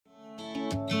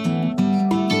So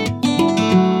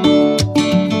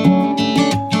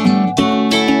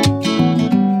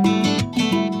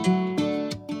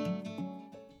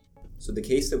the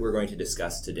case that we're going to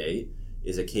discuss today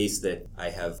is a case that I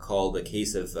have called a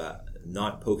case of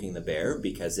not poking the bear,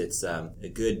 because it's a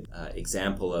good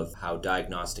example of how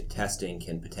diagnostic testing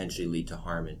can potentially lead to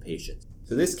harm in patients.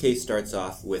 So this case starts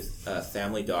off with a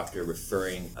family doctor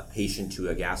referring a patient to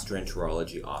a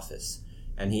gastroenterology office.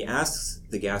 And he asks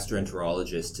the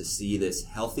gastroenterologist to see this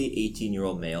healthy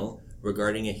 18-year-old male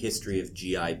regarding a history of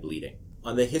GI bleeding.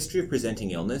 On the history of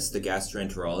presenting illness, the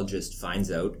gastroenterologist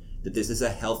finds out that this is a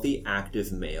healthy,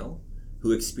 active male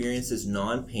who experiences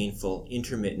non-painful,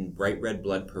 intermittent bright red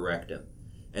blood per rectum.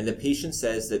 And the patient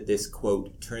says that this,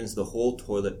 quote, turns the whole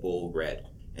toilet bowl red,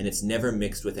 and it's never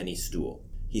mixed with any stool.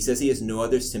 He says he has no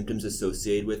other symptoms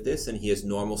associated with this, and he has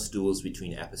normal stools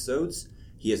between episodes.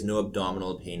 He has no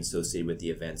abdominal pain associated with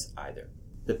the events either.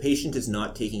 The patient is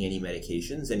not taking any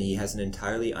medications, and he has an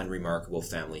entirely unremarkable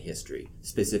family history,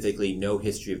 specifically no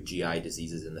history of GI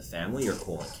diseases in the family or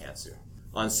colon cancer.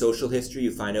 On social history, you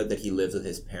find out that he lives with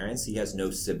his parents, he has no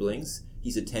siblings,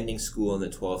 he's attending school in the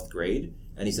 12th grade,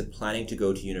 and he's planning to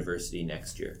go to university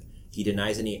next year. He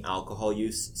denies any alcohol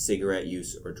use, cigarette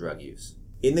use, or drug use.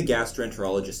 In the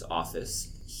gastroenterologist's office,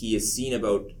 he is seen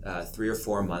about 3 or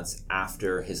 4 months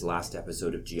after his last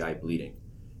episode of GI bleeding.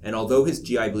 And although his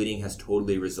GI bleeding has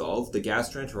totally resolved, the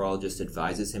gastroenterologist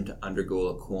advises him to undergo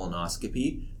a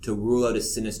colonoscopy to rule out a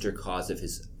sinister cause of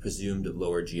his presumed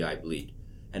lower GI bleed.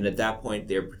 And at that point,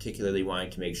 they're particularly wanting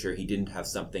to make sure he didn't have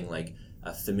something like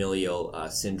a familial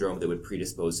syndrome that would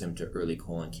predispose him to early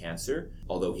colon cancer,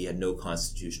 although he had no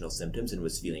constitutional symptoms and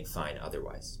was feeling fine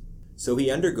otherwise. So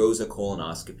he undergoes a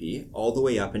colonoscopy all the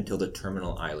way up until the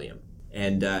terminal ileum.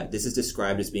 And this is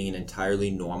described as being an entirely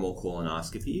normal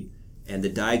colonoscopy. And the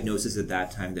diagnosis at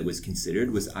that time that was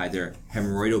considered was either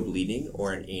hemorrhoidal bleeding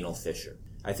or an anal fissure.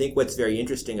 I think what's very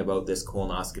interesting about this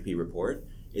colonoscopy report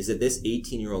is that this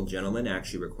 18-year-old gentleman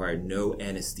actually required no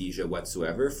anesthesia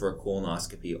whatsoever for a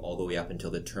colonoscopy all the way up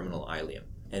until the terminal ileum.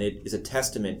 And it is a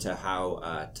testament to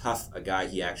how tough a guy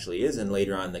he actually is, and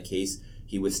later on in the case,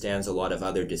 he withstands a lot of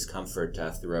other discomfort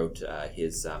throughout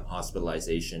his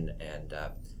hospitalization and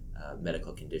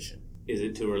medical condition. Is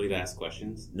it too early to ask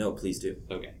questions? No, please do.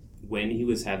 Okay. When he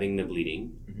was having the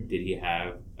bleeding, did he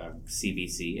have a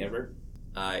CBC ever?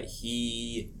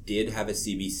 He did have a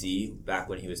CBC back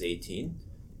when he was 18.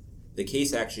 The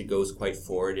case actually goes quite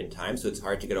forward in time, so it's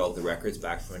hard to get all the records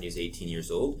back from when he was 18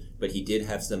 years old, but he did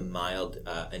have some mild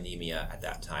anemia at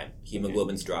that time.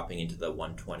 Hemoglobin's dropping into the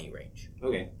 120 range.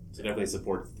 Okay, so definitely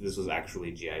supports this was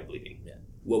actually GI bleeding. Yeah.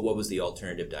 What was the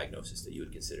alternative diagnosis that you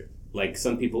would consider? Like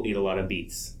some people eat a lot of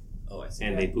beets. Oh, I see.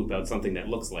 And they poop out something that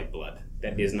looks like blood,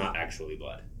 that is not actually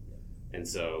blood. And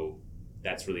so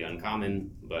that's really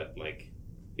uncommon, but like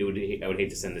I would hate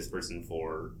to send this person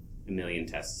for a million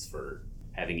tests for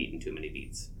having eaten too many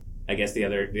beets. I guess the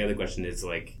other question is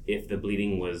like if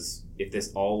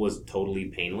this all was totally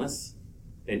painless,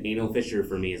 then anal fissure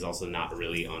for me is also not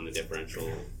really on the differential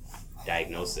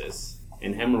diagnosis.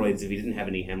 And hemorrhoids, if he didn't have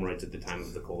any hemorrhoids at the time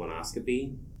of the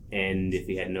colonoscopy, and if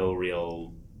he had no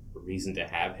real reason to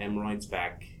have hemorrhoids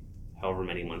back however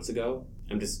many months ago,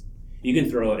 you can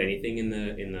throw out anything in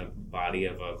the body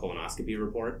of a colonoscopy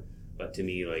report, but to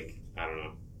me, like, I don't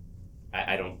know.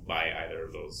 I don't buy either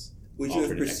of those. Would you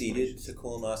have proceeded to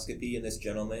colonoscopy in this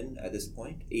gentleman at this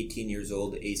point? 18 years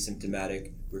old,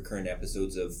 asymptomatic, recurrent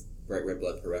episodes of bright red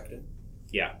blood per rectum?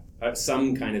 Yeah.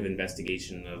 Some kind of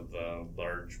investigation of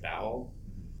large bowel,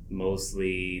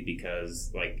 mostly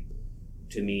because, like,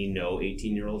 to me, no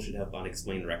 18-year-old should have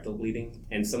unexplained rectal bleeding.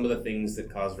 And some of the things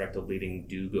that cause rectal bleeding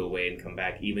do go away and come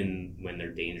back even when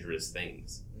they're dangerous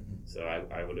things. Mm-hmm. So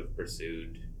I would have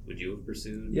pursued. Would you have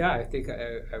pursued? Yeah, I think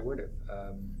I would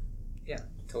have. Yeah,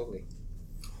 totally.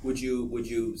 Would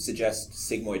you suggest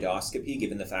sigmoidoscopy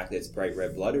given the fact that it's bright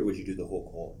red blood, or would you do the whole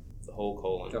colon? The whole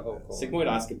colon. The whole colon.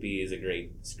 Sigmoidoscopy is a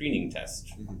great screening test.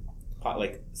 Mm-hmm.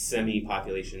 Like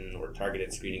semi-population or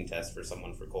targeted screening test for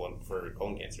someone for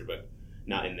colon cancer, but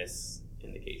not in this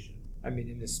indication. I mean,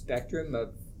 in the spectrum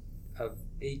of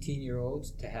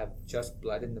 18-year-olds to have just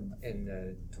blood in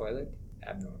the toilet,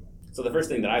 abnormal. So the first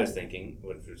thing that I was thinking,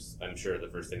 which was I'm sure the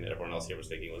first thing that everyone else here was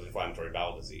thinking, was inflammatory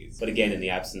bowel disease. But again, in the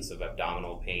absence of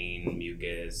abdominal pain,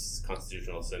 mucus,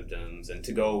 constitutional symptoms, and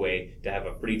to go away, to have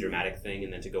a pretty dramatic thing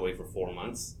and then to go away for 4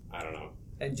 months, I don't know.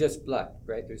 And just blood,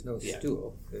 right? There's no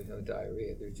stool, there's no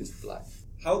diarrhea, there's just blood.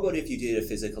 How about if you did a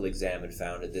physical exam and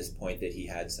found at this point that he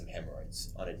had some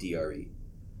hemorrhoids on a DRE?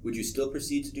 Would you still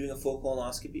proceed to doing a full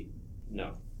colonoscopy?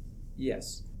 No.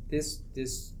 Yes. This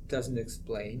doesn't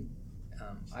explain.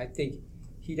 I think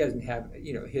he doesn't have,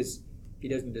 he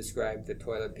doesn't describe the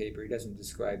toilet paper, he doesn't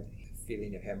describe the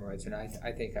feeling of hemorrhoids, and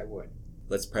I think I would.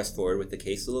 Let's press forward with the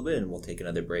case a little bit, and we'll take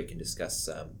another break and discuss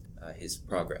his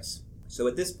progress. So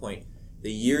at this point,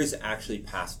 the years actually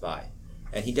pass by,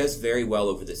 and he does very well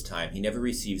over this time. He never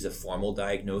receives a formal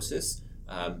diagnosis,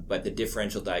 but the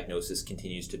differential diagnosis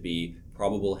continues to be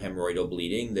probable hemorrhoidal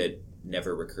bleeding that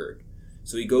never recurred.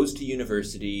 So he goes to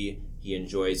university, he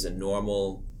enjoys a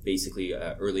normal, basically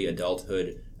early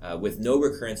adulthood, with no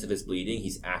recurrence of his bleeding.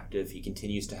 He's active, he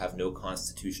continues to have no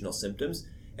constitutional symptoms,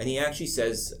 and he actually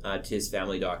says to his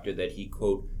family doctor that he,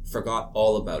 quote, forgot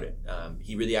all about it.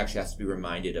 He really actually has to be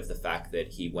reminded of the fact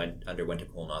that he underwent a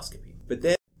colonoscopy. But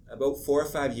then, about 4 or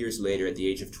 5 years later, at the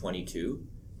age of 22,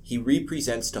 he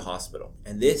re-presents to hospital.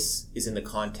 And this is in the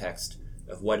context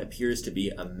of what appears to be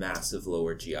a massive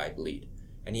lower GI bleed.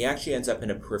 And he actually ends up in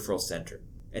a peripheral center.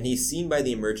 And he's seen by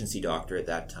the emergency doctor at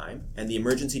that time, and the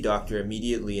emergency doctor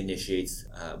immediately initiates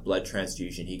blood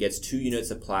transfusion. He gets 2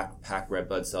 units of packed red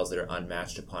blood cells that are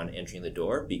unmatched upon entering the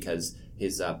door because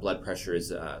his blood pressure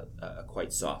is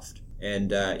quite soft.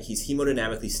 And he's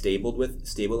hemodynamically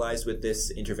stabilized with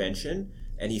this intervention,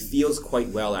 and he feels quite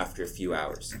well after a few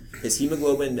hours. His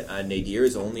hemoglobin nadir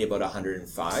is only about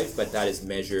 105, but that is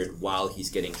measured while he's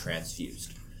getting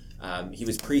transfused. He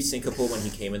was pre-syncopal when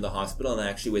he came in the hospital, and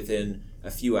actually within a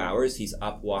few hours, he's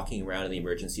up walking around in the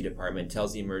emergency department,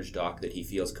 tells the emerge doc that he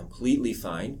feels completely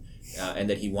fine and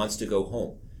that he wants to go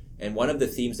home. And one of the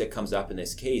themes that comes up in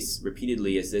this case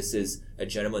repeatedly is this is a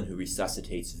gentleman who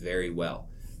resuscitates very well.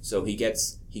 So he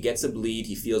gets a bleed,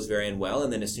 he feels very unwell,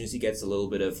 and then as soon as he gets a little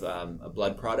bit of a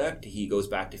blood product, he goes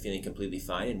back to feeling completely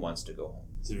fine and wants to go home.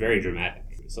 It's very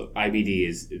dramatic. So IBD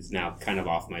is now kind of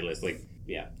off my list.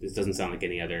 Yeah, this doesn't sound like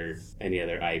any other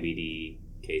IBD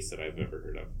case that I've ever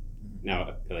heard of.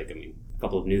 Now, a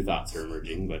couple of new thoughts are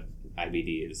emerging, but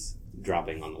IBD is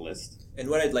dropping on the list. And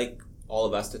what I'd like all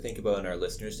of us to think about and our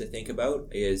listeners to think about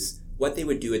is what they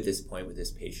would do at this point with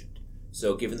this patient.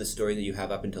 So given the story that you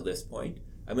have up until this point,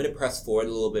 I'm going to press forward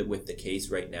a little bit with the case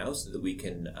right now so that we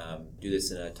can do this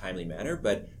in a timely manner,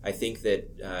 but I think that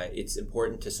it's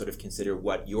important to sort of consider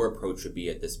what your approach would be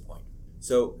at this point.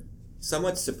 So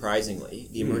somewhat surprisingly,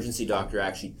 the emergency doctor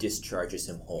actually discharges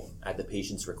him home at the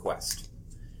patient's request.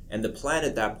 And the plan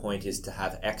at that point is to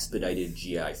have expedited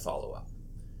GI follow-up.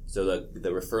 So the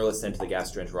referral is sent to the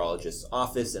gastroenterologist's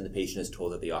office, and the patient is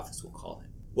told that the office will call him.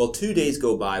 Well, 2 days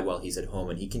go by while he's at home,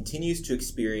 and he continues to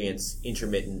experience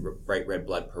intermittent bright red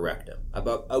blood per rectum,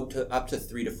 about up to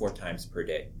 3 to 4 times per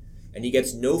day. And he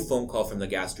gets no phone call from the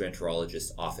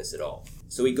gastroenterologist's office at all.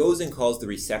 So he goes and calls the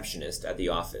receptionist at the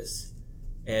office,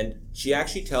 and she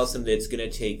actually tells him that it's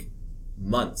going to take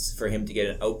months for him to get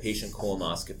an outpatient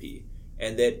colonoscopy,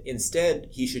 and that instead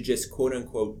he should just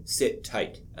quote-unquote sit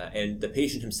tight. And the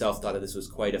patient himself thought that this was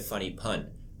quite a funny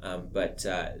pun, but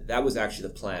that was actually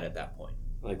the plan at that point.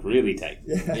 Like really tight.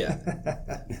 Yeah.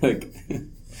 Like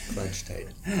clenched tight.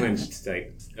 Clenched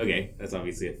tight. Okay, that's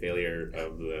obviously a failure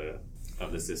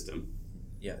of the system.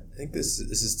 Yeah. I think this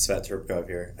is Svet Turpkov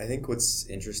here. I think what's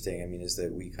interesting, is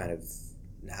that we kind of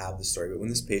have the story, but when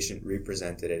this patient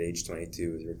represented at age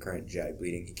 22 with recurrent GI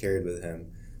bleeding, he carried with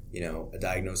him a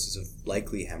diagnosis of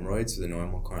likely hemorrhoids with a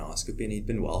normal colonoscopy, and he'd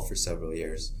been well for several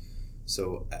years.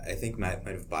 So I think Matt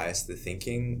might have biased the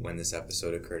thinking when this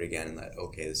episode occurred again, and that,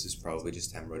 okay, this is probably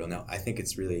just hemorrhoidal. Now, I think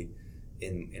it's really,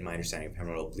 in my understanding of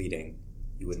hemorrhoidal bleeding,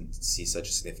 you wouldn't see such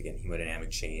a significant hemodynamic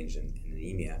change and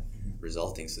anemia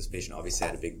resulting. So this patient obviously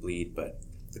had a big bleed, but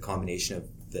the combination of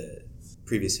the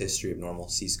previous history of normal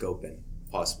C-scope and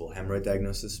possible hemorrhoid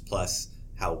diagnosis, plus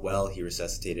how well he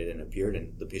resuscitated and appeared,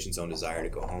 and the patient's own desire to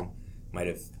go home, might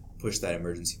have pushed that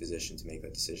emergency physician to make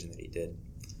that decision that he did.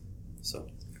 So,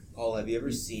 Paul, have you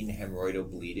ever seen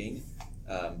hemorrhoidal bleeding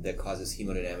that causes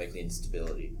hemodynamic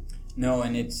instability? No,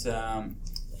 and it's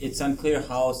unclear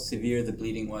how severe the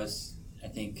bleeding was. I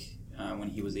think when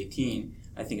he was 18.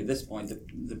 I think at this point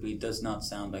the bleed does not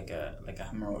sound like a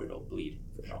hemorrhoidal bleed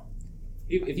at all.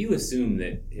 If you assume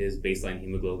that his baseline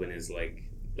hemoglobin is like,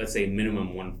 let's say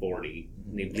minimum 140,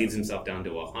 and he bleeds himself down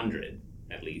to 100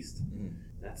 at least,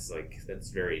 that's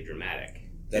very dramatic.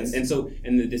 And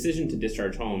the decision to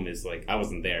discharge home is like, I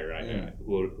wasn't there.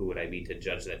 Who would I be to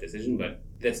judge that decision? But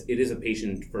it is a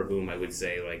patient for whom I would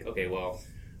say like, okay, well,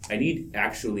 I need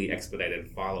actually expedited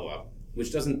follow-up,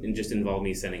 which doesn't just involve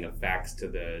me sending a fax to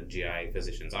the GI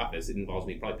physician's office. It involves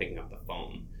me probably picking up the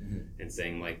phone and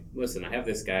saying like, listen, I have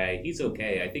this guy. He's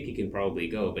okay. I think he can probably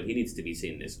go, but he needs to be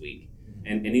seen this week.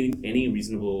 And any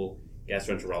reasonable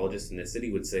gastroenterologist in this city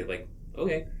would say like,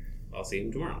 okay, I'll see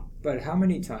him tomorrow. But how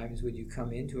many times would you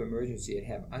come into emergency and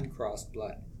have uncrossed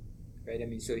blood? right? I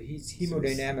mean, so he's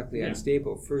hemodynamically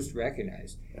unstable, first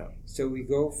recognized. Yeah. So we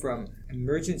go from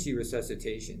emergency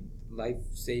resuscitation,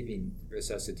 life-saving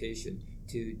resuscitation,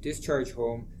 to discharge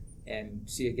home and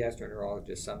see a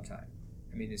gastroenterologist sometime.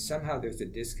 I mean, somehow there's a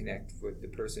disconnect with the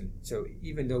person. So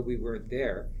even though we weren't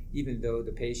there, even though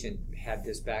the patient had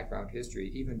this background history,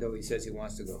 even though he says he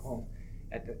wants to go home,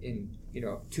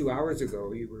 2 hours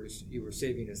ago you were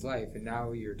saving his life, and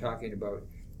now you're talking about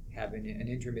having an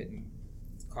intermittent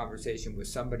conversation with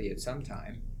somebody at some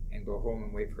time and go home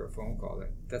and wait for a phone call.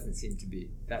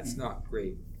 That's not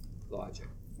great logic.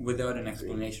 Without an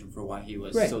explanation for why he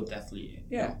was so deathly.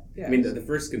 Yeah. I mean, the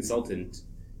first consultant,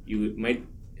 you might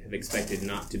have expected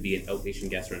not to be an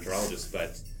outpatient gastroenterologist,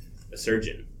 but a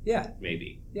surgeon. Yeah.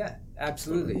 Maybe. Yeah,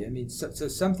 absolutely. I mean, so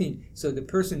the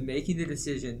person making the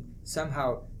decision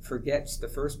somehow forgets the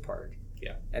first part.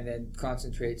 Yeah. And then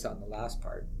concentrates on the last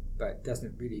part, but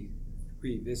doesn't really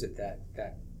revisit that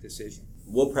decision.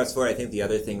 We'll press forward. I think the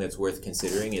other thing that's worth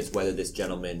considering is whether this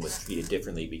gentleman was treated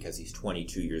differently because he's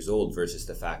 22 years old versus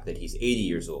the fact that he's 80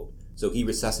 years old. So he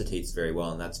resuscitates very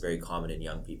well, and that's very common in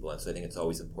young people, and so I think it's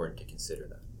always important to consider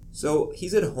that. So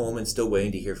he's at home and still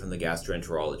waiting to hear from the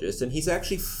gastroenterologist, and he's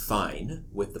actually fine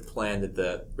with the plan that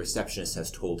the receptionist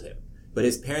has told him. But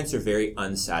his parents are very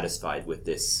unsatisfied with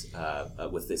this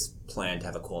plan to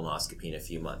have a colonoscopy in a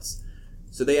few months.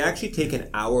 So they actually take an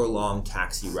hour-long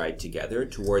taxi ride together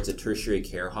towards a tertiary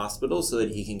care hospital so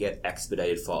that he can get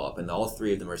expedited follow-up, and all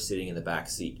three of them are sitting in the back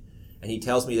seat. And he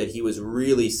tells me that he was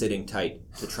really sitting tight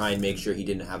to try and make sure he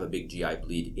didn't have a big GI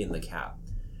bleed in the cab.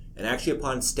 And actually,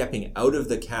 upon stepping out of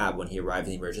the cab when he arrived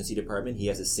in the emergency department, he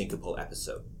has a syncopal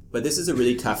episode. But this is a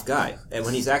really tough guy. And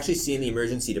when he's actually seen the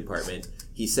emergency department,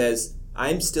 he says,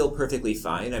 "I'm still perfectly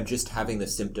fine. I'm just having the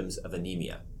symptoms of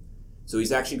anemia." So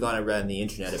he's actually gone around the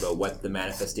internet about what the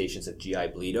manifestations of GI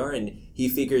bleed are, and he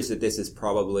figures that this is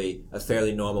probably a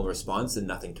fairly normal response and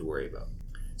nothing to worry about.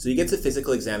 So he gets a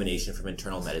physical examination from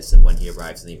internal medicine when he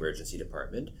arrives in the emergency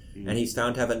department, and he's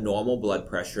found to have a normal blood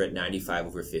pressure at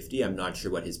 95/50. I'm not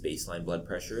sure what his baseline blood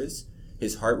pressure is.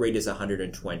 His heart rate is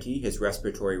 120, his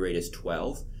respiratory rate is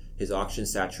 12, his oxygen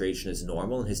saturation is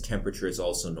normal, and his temperature is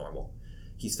also normal.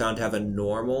 He's found to have a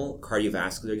normal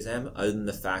cardiovascular exam, other than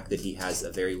the fact that he has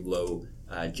a very low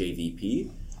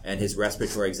JVP, and his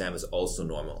respiratory exam is also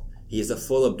normal. He has a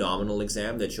full abdominal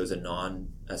exam that shows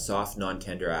a soft,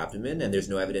 non-tender abdomen, and there's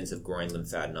no evidence of groin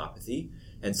lymphadenopathy.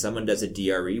 And someone does a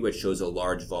DRE, which shows a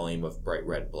large volume of bright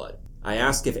red blood. I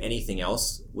ask if anything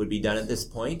else would be done at this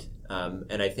point,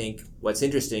 and I think what's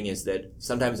interesting is that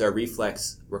sometimes our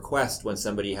reflex request when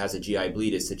somebody has a GI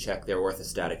bleed is to check their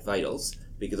orthostatic vitals,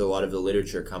 because a lot of the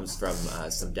literature comes from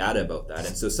some data about that.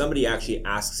 And so somebody actually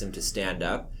asks him to stand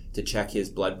up to check his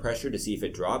blood pressure to see if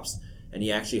it drops, and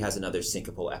he actually has another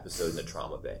syncopal episode in the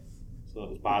trauma bay. So it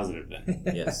was positive then.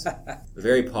 Yes.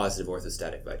 Very positive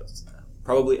orthostatic vitals.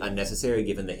 Probably unnecessary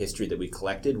given the history that we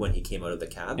collected when he came out of the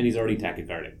cab. And he's already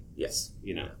tachycardic. Yes.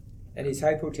 And he's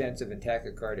hypotensive and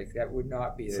tachycardic. That would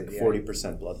not be It's like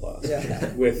 40% blood loss.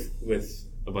 Yeah. with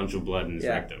a bunch of blood in his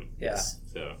rectum. Yes.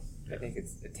 So I think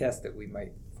it's a test that we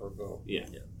might forego. Yeah.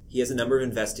 He has a number of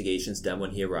investigations done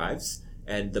when he arrives,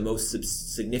 and the most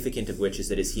significant of which is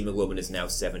that his hemoglobin is now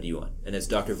 71. And as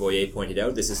Dr. Voyer pointed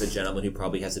out, this is a gentleman who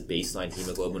probably has a baseline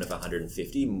hemoglobin of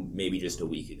 150, maybe just a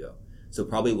week ago. So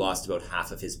probably lost about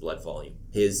half of his blood volume.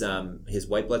 His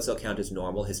white blood cell count is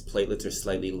normal, his platelets are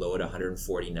slightly low at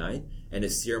 149, and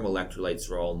his serum electrolytes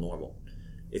are all normal.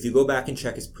 If you go back and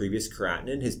check his previous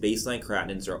creatinine, his baseline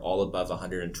creatinines are all above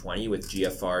 120 with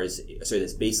GFRs,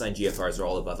 his baseline GFRs are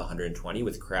all above 120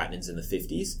 with creatinines in the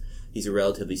 50s. He's a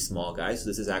relatively small guy, so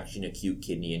this is actually an acute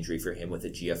kidney injury for him with a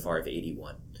GFR of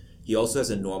 81. He also has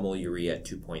a normal urea at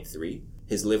 2.3.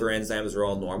 His liver enzymes are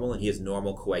all normal, and he has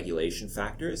normal coagulation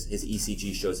factors. His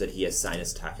ECG shows that he has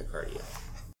sinus tachycardia.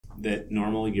 The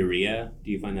normal urea,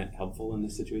 do you find that helpful in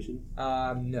this situation?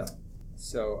 No.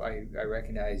 So I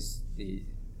recognize the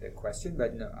question,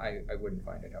 but no, I wouldn't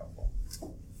find it helpful.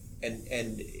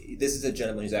 And this is a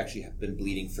gentleman who's actually been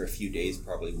bleeding for a few days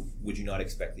probably. Would you not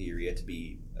expect the urea to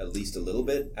be at least a little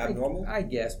bit abnormal? I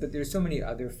guess, but there's so many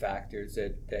other factors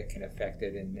that can affect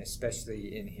it, and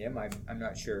especially in him, I'm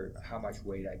not sure how much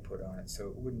weight I put on it, so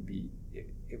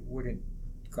it wouldn't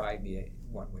guide me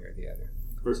one way or the other.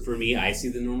 For me, I see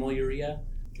the normal urea,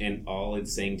 and all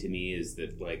it's saying to me is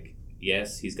that, like,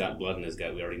 yes, he's got blood in his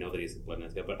gut. We already know that he's got blood in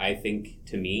his gut, but I think,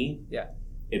 to me,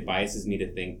 it biases me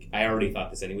to think, I already thought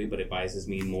this anyway, but it biases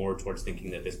me more towards thinking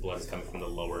that this blood is coming from the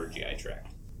lower GI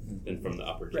tract than from the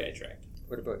upper GI tract.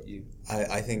 What about you?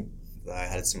 I think I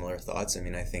had similar thoughts. I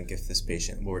mean, I think if this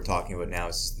patient, what we're talking about now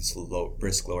is this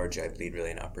brisk lower GI bleed,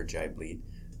 really an upper GI bleed.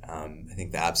 I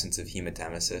think the absence of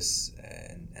hematemesis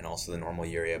and also the normal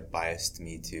urea biased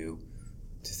me to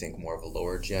think more of a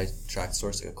lower GI tract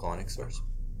source, like a colonic source.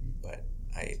 But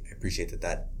I appreciate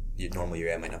that your normal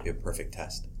urea might not be a perfect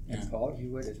test. And Paul, you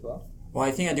would as well? Well,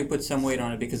 I think I do put some weight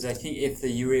on it because I think if the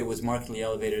urea was markedly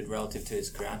elevated relative to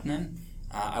his creatinine,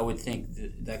 I would think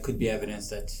that could be evidence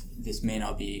that this may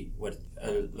not be what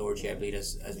a lower GI bleed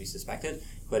as we suspected.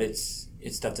 But it's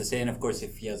tough to say. And of course,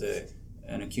 if he has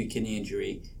an acute kidney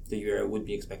injury, the urea would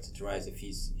be expected to rise if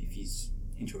he's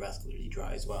intravascularly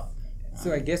dry as well.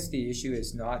 So I guess the issue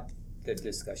is not the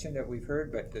discussion that we've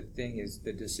heard, but the thing is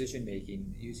the decision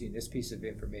making using this piece of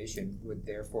information would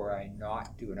therefore I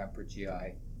not do an upper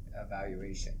GI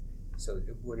evaluation. So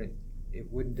it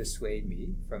wouldn't dissuade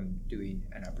me from doing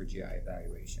an upper GI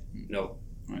evaluation. No.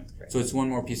 Right. So it's one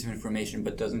more piece of information,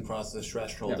 but doesn't cross the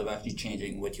threshold of actually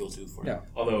changing what you'll do for it.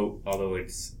 Although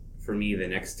it's, for me, the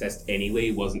next test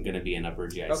anyway wasn't going to be an upper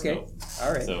GI scope.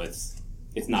 All right. So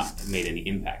it's not made any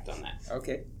impact on that.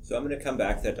 Okay. So I'm going to come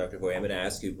back to that, Dr. Hoy. I'm going to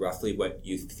ask you roughly what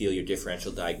you feel your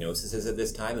differential diagnosis is at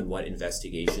this time and what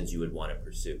investigations you would want to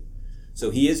pursue. So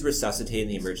he is resuscitated in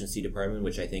the emergency department,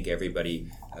 which I think everybody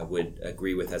would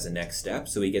agree with as a next step.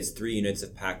 So he gets 3 units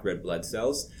of packed red blood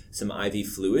cells, some IV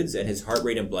fluids, and his heart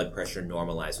rate and blood pressure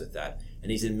normalize with that.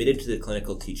 And he's admitted to the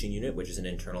clinical teaching unit, which is an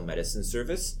internal medicine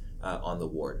service on the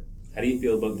ward. How do you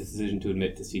feel about the decision to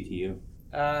admit to CTU?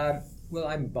 Well,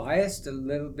 I'm biased a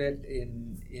little bit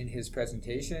in his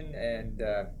presentation, and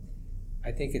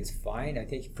I think it's fine.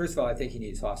 First of all, I think he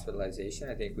needs hospitalization.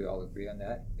 I think we all agree on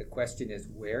that. The question is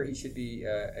where he should be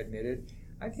admitted.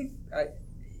 I think,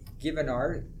 given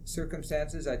our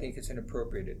circumstances, I think it's an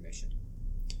appropriate admission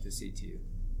to CTU.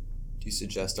 Do you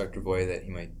suggest, Dr. Voy, that he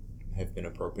might have been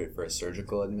appropriate for a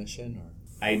surgical admission?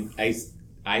 Or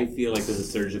I feel like there's a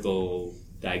surgical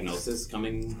diagnosis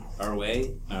coming our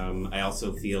way. I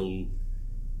also feel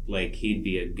like he'd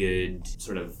be a good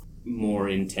sort of more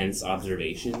intense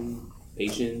observation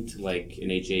patient, like an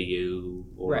HAU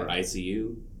or Right.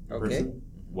 ICU Okay. person,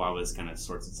 while this kind of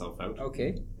sorts itself out.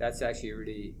 Okay, that's actually a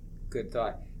really good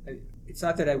thought. It's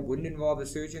not that I wouldn't involve a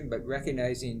surgeon, but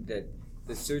recognizing that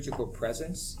the surgical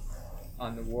presence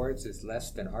on the wards is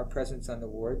less than our presence on the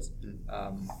wards,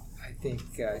 I think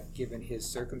given his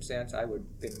circumstance, I would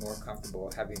have been more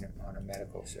comfortable having him on a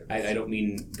medical service. I don't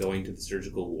mean going to the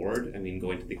surgical ward, I mean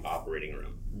going to the operating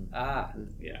room. Ah,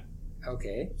 Yeah.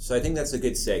 okay. So I think that's a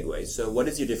good segue. So what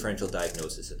is your differential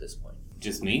diagnosis at this point?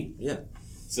 Just me? Yeah.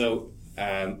 So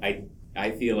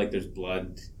I feel like there's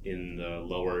blood in the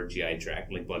lower GI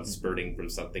tract, like blood spurting from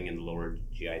something in the lower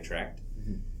GI tract.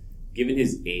 Given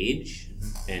his age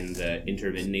and the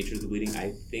intermittent nature of the bleeding,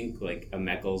 I think like a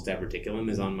Meckel's diverticulum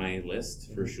is on my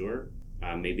list for sure.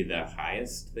 Maybe the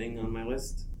highest thing on my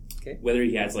list. Okay. Whether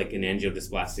he has like an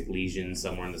angiodysplastic lesion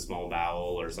somewhere in the small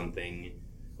bowel or something,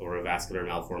 or a vascular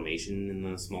malformation in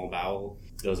the small bowel,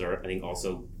 those are I think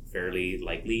also fairly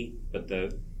likely. But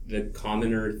the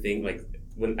commoner thing, like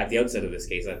when at the outset of this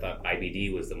case, I thought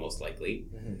IBD was the most likely.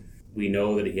 We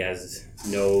know that he has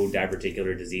no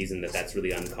diverticular disease and that's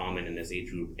really uncommon in this age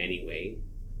group anyway.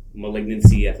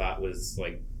 Malignancy, I thought, was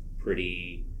like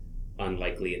pretty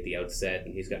unlikely at the outset,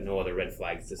 and he's got no other red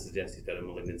flags to suggest he's got a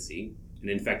malignancy. An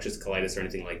infectious colitis or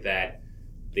anything like that,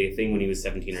 the thing when he was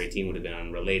 17 or 18 would have been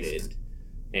unrelated,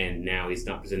 and now he's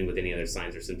not presenting with any other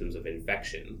signs or symptoms of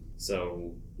infection.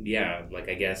 So, yeah, like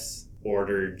I guess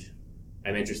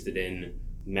I'm interested in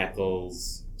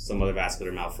Meckel's, some other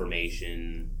vascular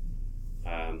malformation,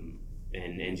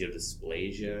 and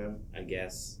angiodysplasia, I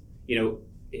guess. You know,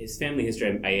 his family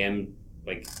history, I am,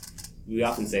 like, we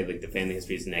often say, like, the family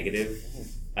history is negative.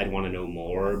 I'd want to know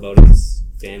more about his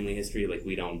family history. Like,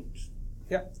 we don't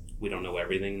know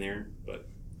everything there, but...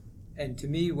 And to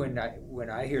me, when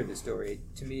I hear the story,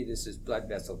 to me this is blood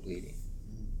vessel bleeding.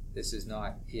 This is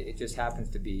not, it just happens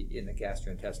to be in the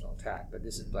gastrointestinal tract, but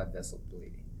this is blood vessel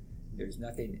bleeding. There's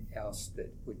nothing else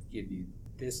that would give you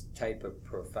this type of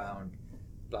profound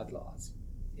blood loss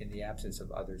in the absence of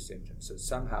other symptoms. So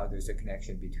somehow there's a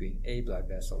connection between a blood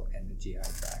vessel and the GI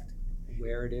tract.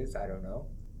 Where it is, I don't know.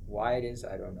 Why it is,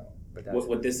 I don't know. But that's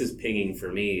what this is pinging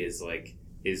for me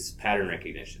is pattern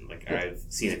recognition. Like I've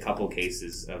seen a couple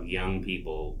cases of young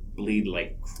people bleed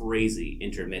like crazy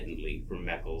intermittently from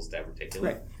Meckel's diverticulum.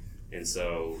 Right. And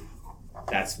so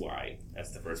that's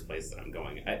the first place that I'm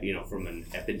going. From an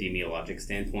epidemiologic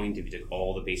standpoint, if you took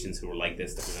all the patients who were like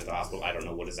this that went to the hospital, I don't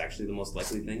know what is actually the most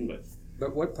likely thing,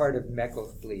 But what part of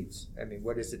Meckel's bleeds? I mean,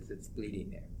 what is it that's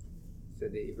bleeding there? So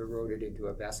they've eroded into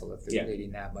a vessel if they're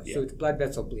bleeding that much. Yeah. So it's blood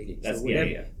vessel bleeding. That's,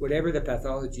 so whatever the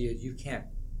pathology is, you can't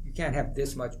have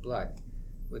this much blood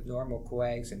with normal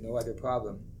coags and no other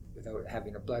problem without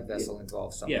having a blood vessel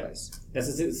involved someplace.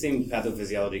 That's the same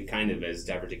pathophysiology kind of as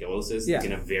diverticulosis. Yeah. It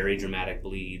can have very dramatic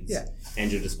bleeds. Yeah.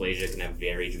 Angiodysplasia can have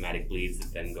very dramatic bleeds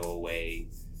that then go away.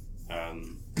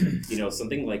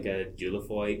 Something like a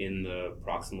Dieulafoy in the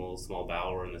proximal small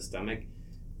bowel or in the stomach,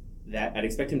 that I'd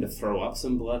expect him to throw up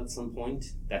some blood at some point.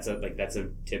 That's a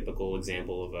typical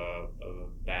example of a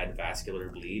bad vascular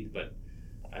bleed, but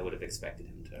I would have expected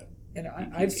him to. And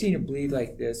I've seen a bleed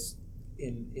like this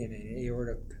in an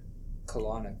aortic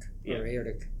colonic or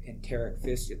aortic enteric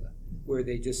fistula, where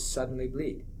they just suddenly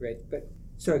bleed, right? But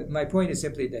so my point is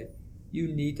simply that you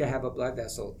need to have a blood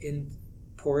vessel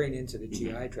pouring into the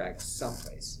GI tract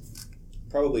someplace.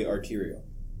 Probably arterial.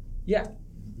 Yeah.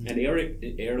 And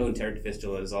aortoenteric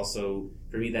fistula is also,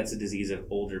 for me, that's a disease of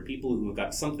older people who have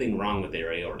got something wrong with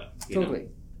their aorta. Totally.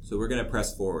 So we're going to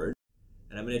press forward,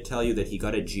 and I'm going to tell you that he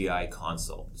got a GI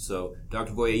consult. So,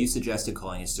 Dr. Voyer, you suggested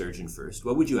calling a surgeon first.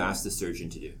 What would you ask the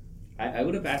surgeon to do? I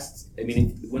would have asked,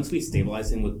 once we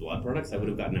stabilized him with blood products, I would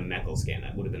have gotten a Meckel scan.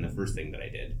 That would have been the first thing that I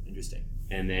did. Interesting.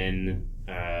 And then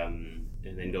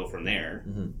go from there,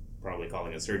 probably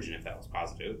calling a surgeon if that was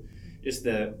positive. Just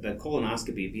the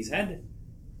colonoscopy,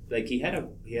 he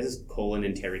has his colon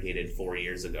interrogated 4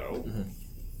 years ago,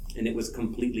 and it was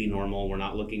completely normal. We're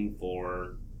not looking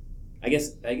for, I'll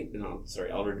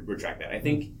retract that. I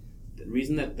think the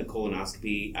reason that the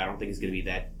colonoscopy, I don't think is going to be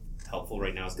that helpful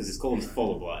right now is because his colon's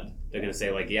full of blood. They're going to say,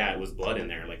 it was blood in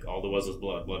there. All there was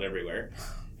blood everywhere.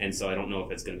 And so I don't know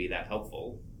if it's going to be that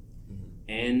helpful.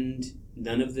 And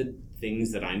none of the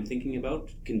things that I'm thinking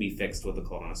about can be fixed with a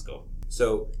colonoscope.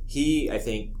 So I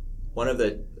think, one of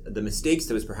the mistakes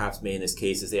that was perhaps made in this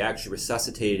case is they actually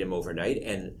resuscitated him overnight,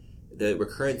 and the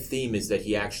recurrent theme is that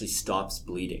he actually stops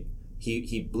bleeding.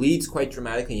 He bleeds quite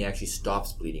dramatically, and he actually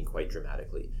stops bleeding quite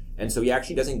dramatically. And so he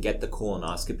actually doesn't get the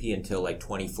colonoscopy until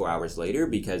 24 hours later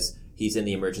because he's in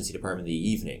the emergency department in the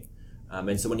evening.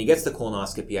 And so when he gets the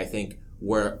colonoscopy, I think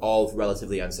we're all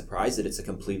relatively unsurprised that it's a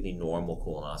completely normal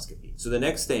colonoscopy. So the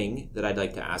next thing that I'd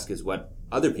like to ask is what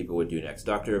other people would do next.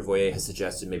 Dr. Voyer has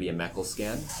suggested maybe a Meckel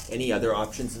scan. Any other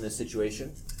options in this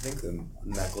situation? I think the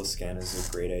Meckel scan is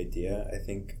a great idea. I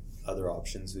think other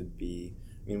options would be,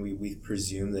 we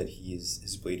presume that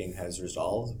his bleeding has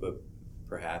resolved, but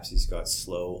perhaps he's got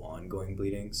slow ongoing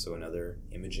bleeding, so another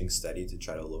imaging study to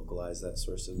try to localize that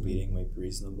source of bleeding might be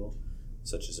reasonable,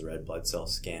 such as a red blood cell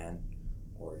scan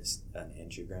or an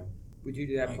angiogram. Would you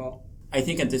do that, Paul? I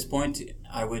think at this point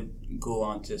I would go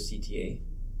on to CTA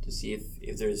to see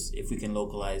if we can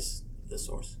localize the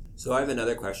source. So I have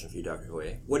another question for you, Dr.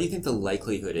 Voyer. What do you think the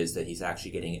likelihood is that he's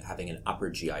actually having an upper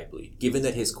GI bleed? Given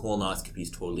that his colonoscopy is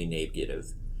totally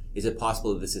negative, is it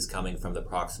possible that this is coming from the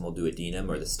proximal duodenum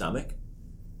or the stomach?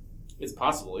 It's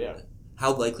possible, yeah.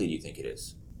 How likely do you think it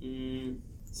is?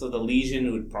 So the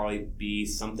lesion would probably be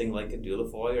something like a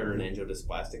Dieulafoy or an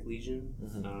angiodysplastic lesion.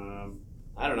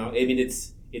 I don't know.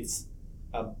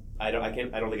 I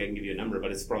don't think I can give you a number,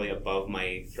 but it's probably above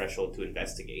my threshold to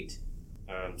investigate.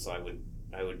 So I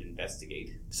would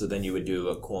investigate. So then you would do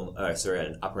an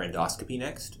upper endoscopy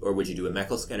next, or would you do a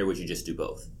Meckel scan, or would you just do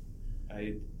both?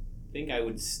 I think I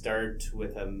would start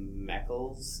with a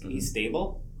Meckel's. He's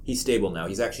stable. He's stable now.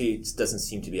 He's actually doesn't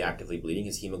seem to be actively bleeding.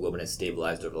 His hemoglobin has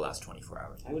stabilized over the last 24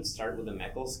 hours. I would start with a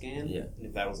Meckel scan. Yeah. And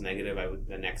if that was negative,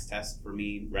 the next test for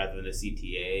me, rather than a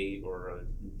CTA or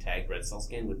a tagged red cell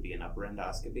scan, would be an upper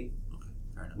endoscopy. Okay,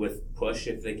 fair enough. With push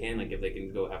if they can, if they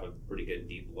can go have a pretty good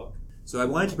deep look. So I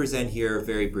wanted to present here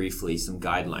very briefly some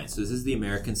guidelines. So this is the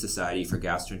American Society for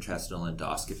Gastrointestinal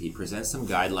Endoscopy presents some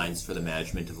guidelines for the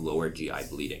management of lower GI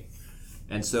bleeding.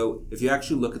 And so if you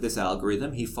actually look at this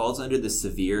algorithm, he falls under the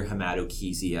severe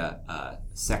hematochezia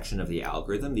section of the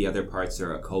algorithm. The other parts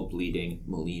are occult bleeding,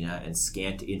 melena, and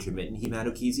scant intermittent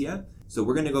hematochezia. So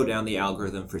we're going to go down the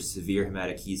algorithm for severe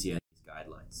hematochezia in these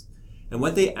guidelines. And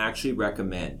what they actually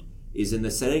recommend is in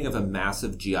the setting of a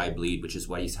massive GI bleed, which is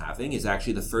what he's having, is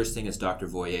actually the first thing, as Dr.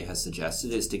 Voyer has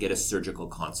suggested, is to get a surgical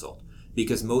consult.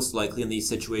 Because most likely in these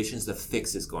situations, the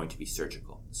fix is going to be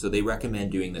surgical. So they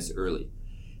recommend doing this early.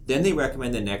 Then they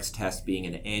recommend the next test being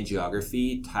an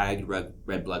angiography, tagged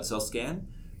red blood cell scan,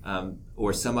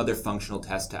 or some other functional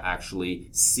test to actually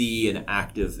see an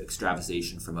active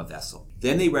extravasation from a vessel.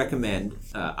 Then they recommend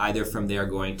either from there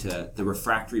going to the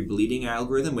refractory bleeding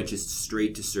algorithm, which is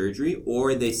straight to surgery,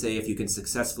 or they say if you can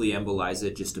successfully embolize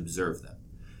it, just observe them.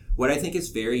 What I think is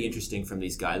very interesting from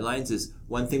these guidelines is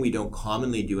one thing we don't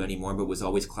commonly do anymore, but was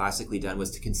always classically done,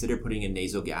 was to consider putting a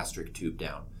nasogastric tube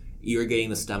down, irrigating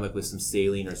the stomach with some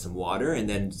saline or some water, and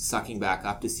then sucking back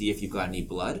up to see if you've got any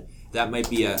blood. That might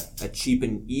be a cheap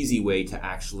and easy way to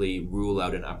actually rule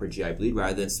out an upper GI bleed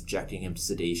rather than subjecting him to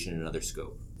sedation and another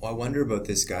scope. Well, I wonder about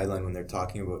this guideline when they're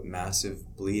talking about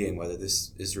massive bleeding, whether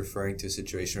this is referring to a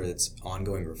situation where it's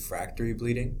ongoing refractory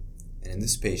bleeding. And in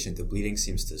this patient, the bleeding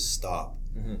seems to stop.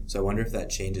 Mm-hmm. So I wonder if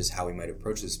that changes how we might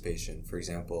approach this patient. For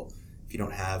example, if you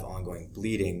don't have ongoing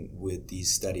bleeding, would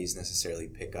these studies necessarily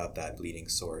pick up that bleeding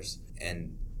source?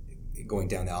 And going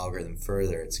down the algorithm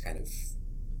further, it's kind of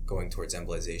going towards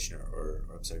embolization or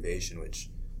observation,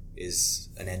 which is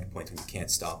an endpoint when you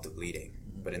can't stop the bleeding.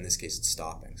 But in this case, it's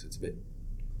stopping. So it's a bit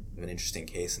of an interesting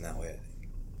case in that way, I think.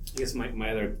 I guess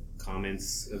my other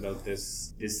comments about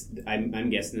this I'm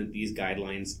guessing that these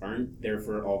guidelines aren't there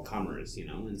for all comers,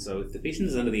 and so if the patient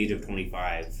is under the age of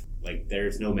 25, like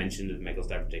there's no mention of Meckel's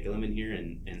diverticulum in here,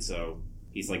 and so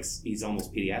he's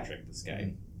almost pediatric, this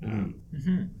guy.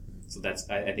 So that's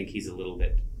I think he's a little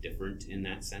bit different in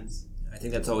that sense. I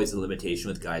think that's always the limitation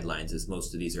with guidelines, is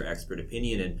most of these are expert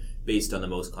opinion and based on the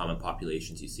most common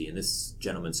populations you see. And this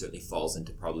gentleman certainly falls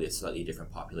into probably a slightly different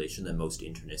population than most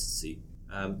internists see.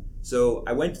 So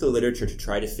I went to the literature to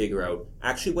try to figure out,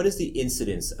 actually, what is the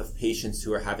incidence of patients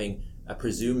who are having a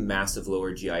presumed massive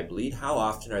lower GI bleed? How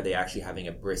often are they actually having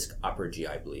a brisk upper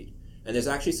GI bleed? And there's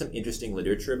actually some interesting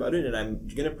literature about it, and I'm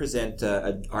going to present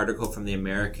an article from the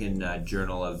American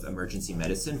Journal of Emergency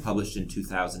Medicine, published in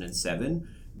 2007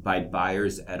 by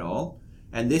Byers et al.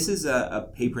 And this is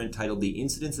a paper entitled The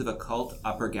Incidence of Occult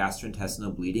Upper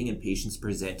Gastrointestinal Bleeding in Patients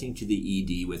Presenting to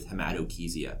the ED with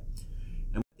Hematochezia.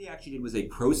 And what they actually did was a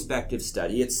prospective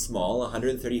study. It's small,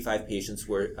 135 patients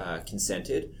were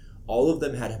consented. All of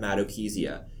them had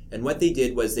hematochezia. And what they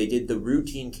did was they did the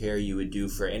routine care you would do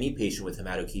for any patient with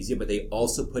hematochezia, but they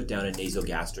also put down a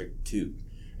nasogastric tube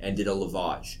and did a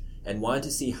lavage and wanted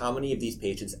to see how many of these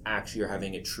patients actually are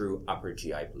having a true upper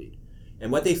GI bleed.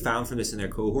 And what they found from this in their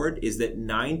cohort is that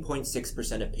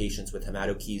 9.6% of patients with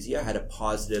hematochezia had a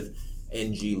positive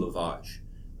NG lavage.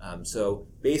 So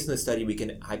based on the study, we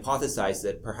can hypothesize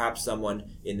that perhaps someone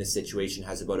in this situation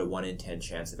has about a 1 in 10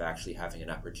 chance of actually having an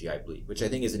upper GI bleed, which I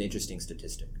think is an interesting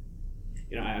statistic.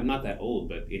 I'm not that old,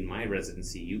 but in my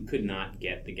residency, you could not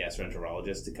get the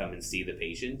gastroenterologist to come and see the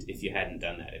patient if you hadn't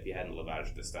done that, if you hadn't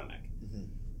lavaged the stomach.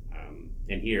 Mm-hmm.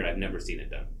 And here, I've never seen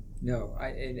it done. No,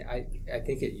 I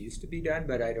think it used to be done,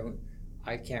 but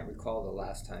I can't recall the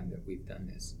last time that we've done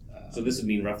this. So this would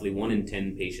mean roughly 1 in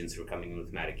 10 patients who are coming in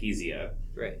with hematochezia.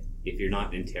 Right. If you're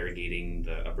not interrogating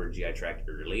the upper GI tract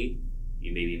early,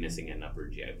 you may be missing an upper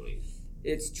GI bleed.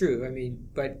 It's true.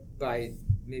 But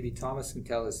maybe Thomas can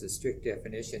tell us the strict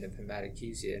definition of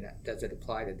hematochezia, and does it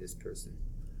apply to this person?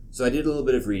 So I did a little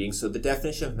bit of reading. So the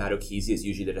definition of hematochezia is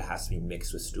usually that it has to be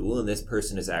mixed with stool, and this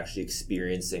person is actually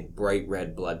experiencing bright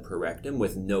red blood per rectum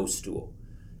with no stool.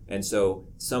 And so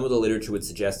some of the literature would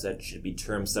suggest that it should be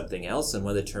termed something else, and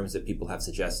one of the terms that people have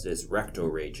suggested is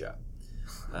rectorrhagia,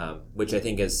 which I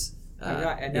think is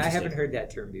I haven't heard that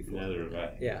term before. Neither have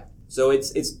I. Yeah. So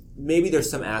it's maybe there's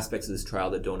some aspects of this trial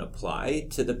that don't apply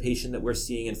to the patient that we're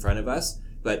seeing in front of us,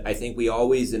 but I think we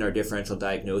always, in our differential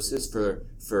diagnosis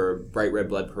for bright red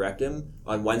blood per rectum,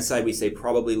 on one side we say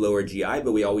probably lower GI,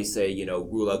 but we always say,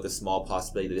 rule out the small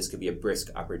possibility that this could be a brisk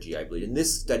upper GI bleed. And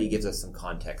this study gives us some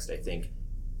context, I think.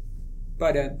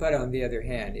 But on the other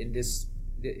hand,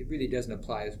 it really doesn't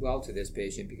apply as well to this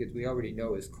patient because we already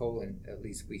know his colon, at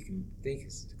least we can think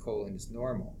the colon is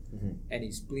normal, mm-hmm. and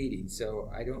he's bleeding. So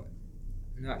I'm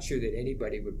not sure that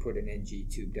anybody would put an NG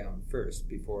tube down first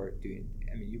before doing.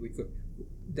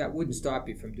 That wouldn't stop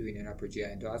you from doing an upper GI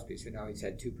endoscopy. So now he's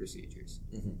had 2 procedures.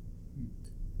 Mm-hmm.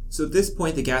 So at this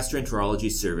point, the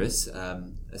gastroenterology service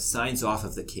signs off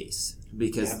of the case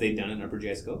because have they done an upper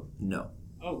GI scope? No.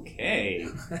 Okay.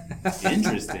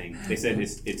 Interesting. They said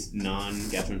it's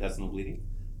non-gastrointestinal bleeding?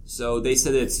 So they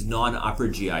said it's non-upper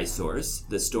GI source.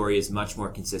 The story is much more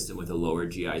consistent with a lower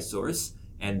GI source,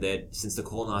 and that since the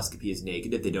colonoscopy is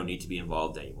negative, they don't need to be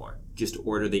involved anymore. Just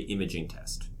order the imaging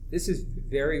test. This is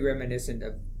very reminiscent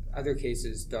of other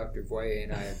cases Dr. Voyer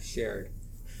and I have shared,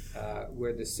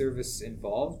 where the service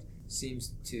involved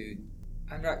seems to,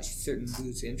 I'm not certain,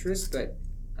 lose interest, but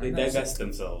they divest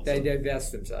themselves. They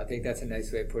divest themselves. I think that's a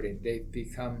nice way of putting it. They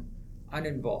become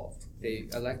uninvolved. They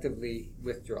electively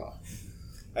withdraw.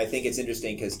 I think it's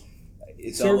interesting because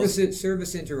it's service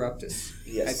interruptus.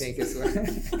 Yes. I think is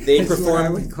what, they what I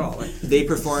would call it. They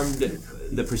performed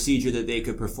the procedure that they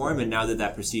could perform, and now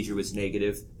that procedure was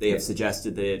negative, they have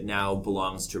suggested that it now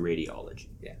belongs to radiology.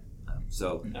 Yeah.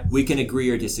 So we can agree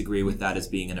or disagree with that as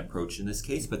being an approach in this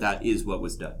case, but that is what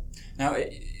was done. Now,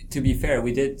 to be fair,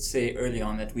 we did say early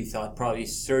on that we thought probably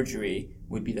surgery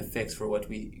would be the fix for what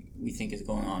we think is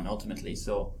going on ultimately.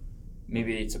 So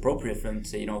maybe it's appropriate for them to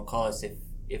say, call us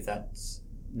if that's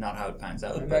not how it pans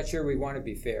out. I'm not sure we want to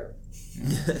be fair.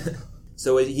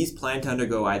 So he's planned to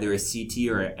undergo either a CT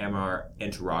or an MR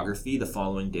enterography the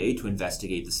following day to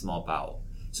investigate the small bowel.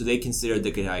 So they considered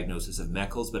the diagnosis of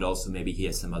Meckel's, but also maybe he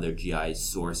has some other GI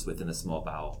source within the small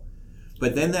bowel.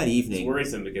 But then that evening... It's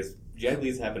worrisome because GI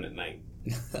bleeds happen at night.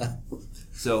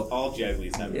 So all GI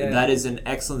bleeds happen at night. That is an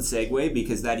excellent segue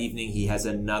because that evening he has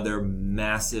another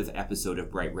massive episode of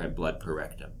bright red blood per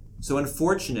rectum. So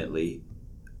unfortunately,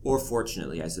 or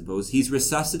fortunately I suppose, he's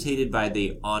resuscitated by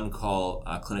the on-call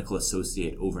clinical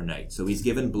associate overnight. So he's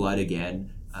given blood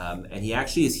again, and he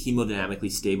actually is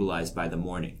hemodynamically stabilized by the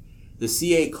morning. The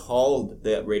CA called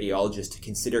the radiologist to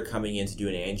consider coming in to do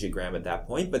an angiogram at that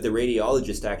point, but the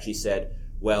radiologist actually said,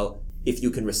 well, if you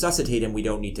can resuscitate him, we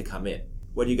don't need to come in.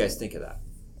 What do you guys think of that?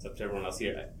 It's up to everyone else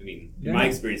here. I mean, in my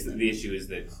experience, the issue is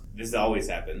that this always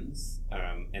happens,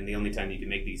 and the only time you can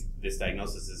make this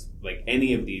diagnosis is, like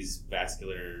any of these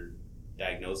vascular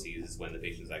diagnoses, is when the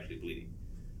patient's actually bleeding.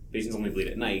 Patients only bleed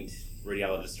at night.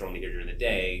 Radiologists are only here during the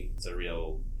day. It's a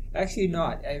real... Actually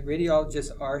not.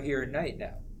 Radiologists are here at night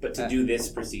now. But to do this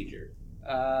procedure?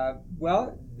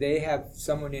 Well, they have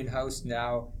someone in-house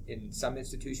now in some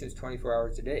institutions 24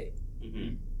 hours a day.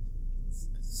 Mm-hmm.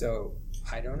 So,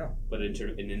 I don't know. But an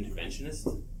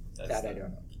interventionist? That I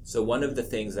don't know. So one of the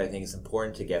things I think is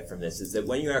important to get from this is that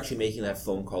when you're actually making that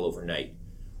phone call overnight,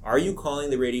 are you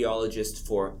calling the radiologist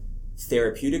for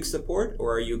therapeutic support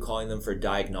or are you calling them for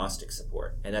diagnostic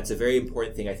support? And that's a very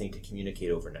important thing, I think, to communicate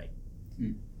overnight.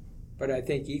 But I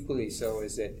think equally so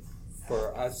is that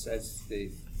for us as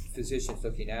the physicians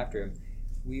looking after him,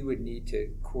 we would need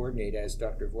to coordinate, as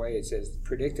Dr. Voyer says,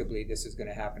 predictably this is going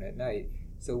to happen at night.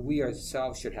 So we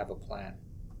ourselves should have a plan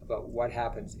about what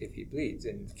happens if he bleeds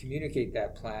and communicate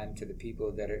that plan to the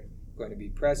people that are going to be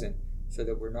present so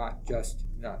that we're not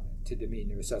to demean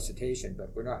the resuscitation,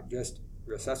 but we're not just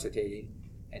resuscitating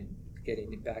and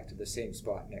getting it back to the same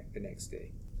spot the next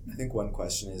day. I think one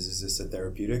question is this a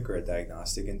therapeutic or a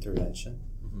diagnostic intervention?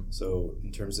 So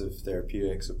in terms of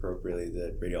therapeutics, appropriately,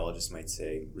 the radiologist might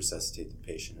say resuscitate the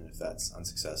patient, and if that's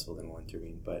unsuccessful, then we'll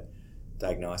intervene. But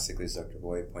diagnostically, as Dr.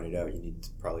 Voyer pointed out, you need to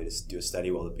probably just do a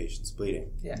study while the patient's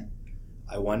bleeding. Yeah.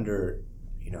 I wonder,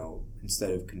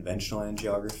 instead of conventional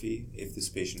angiography, if this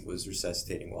patient was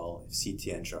resuscitating well, if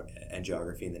CT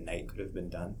angiography in the night could have been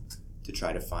done to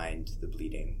try to find the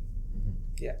bleeding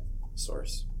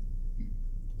source.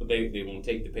 But they won't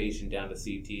take the patient down to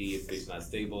CT if it's not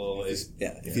stable. It's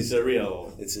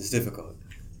difficult. It's a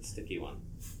sticky one.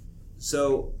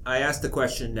 So I asked the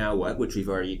question, now what, which we've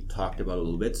already talked about a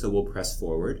little bit, so we'll press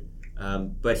forward.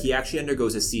 But he actually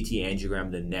undergoes a CT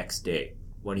angiogram the next day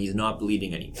when he's not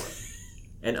bleeding anymore.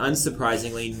 And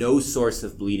unsurprisingly, no source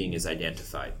of bleeding is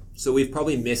identified. So we've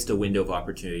probably missed a window of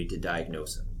opportunity to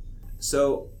diagnose him.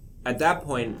 So at that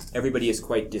point, everybody is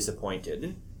quite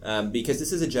disappointed. Because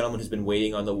this is a gentleman who's been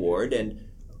waiting on the ward, and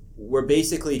we're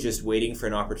basically just waiting for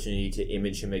an opportunity to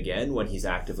image him again when he's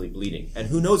actively bleeding. And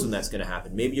who knows when that's going to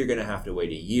happen? Maybe you're going to have to wait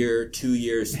a year, 2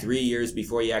 years, 3 years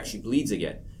before he actually bleeds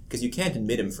again, because you can't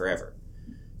admit him forever.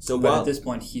 But at this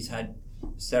point, he's had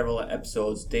several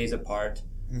episodes, days apart.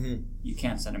 Mm-hmm. You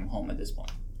can't send him home at this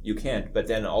point. You can't. But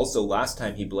then also last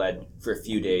time he bled for a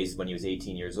few days when he was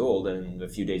 18 years old, and a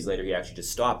few days later he actually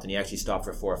just stopped, and he actually stopped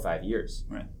for 4 or 5 years.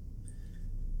 Right.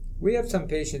 We have some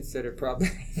patients that have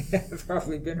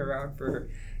probably been around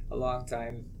for a long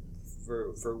time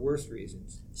for worse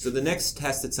reasons. So the next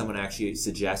test that someone actually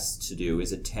suggests to do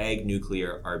is a TAG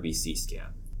nuclear RBC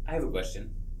scan. I have a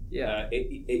question. Yeah.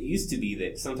 It used to be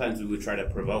that sometimes we would try to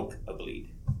provoke a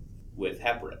bleed with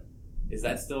heparin. Is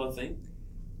that still a thing?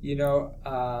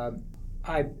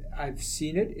 I've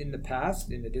seen it in the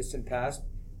past, in the distant past.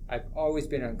 I've always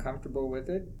been uncomfortable with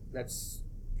it.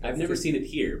 I've never seen it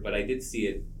here, but I did see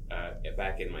it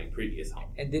back in my previous home.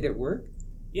 And did it work?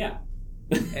 Yeah.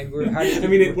 And how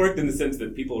did it worked in the sense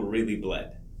that people really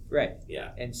bled. Right.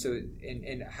 Yeah. And so,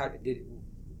 and how did,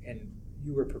 and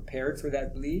you were prepared for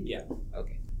that bleed? Yeah.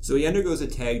 Okay. So he undergoes a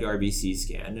tagged RBC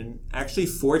scan, and actually,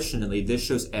 fortunately, this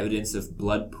shows evidence of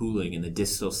blood pooling in the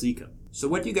distal cecum. So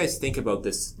what do you guys think about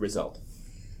this result?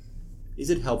 Is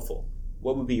it helpful?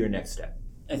 What would be your next step?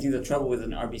 I think the trouble with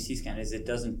an RBC scan is it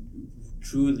doesn't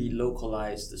truly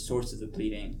localize the source of the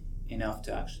bleeding enough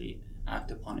to actually act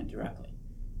upon it directly.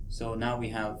 So now we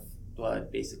have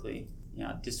blood basically,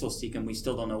 distal cecum. We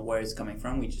still don't know where it's coming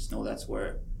from. We just know that's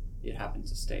where it happens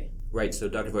to stay. Right, so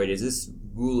Dr. Voyer, does this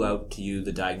rule out to you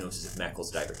the diagnosis of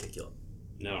Meckel's diverticulum?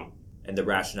 No. And the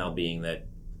rationale being that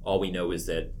all we know is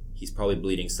that he's probably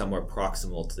bleeding somewhere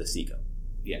proximal to the cecum.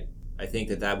 Yeah. I think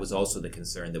that was also the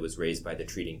concern that was raised by the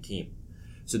treating team.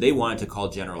 So they wanted to call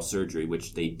general surgery,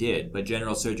 which they did, but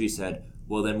general surgery said,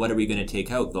 well, then what are we going to take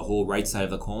out? The whole right side of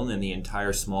the colon and the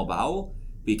entire small bowel?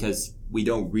 Because we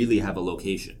don't really have a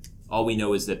location. All we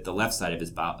know is that the left side of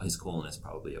his colon is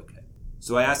probably okay.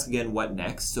 So I ask again, what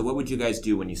next? So what would you guys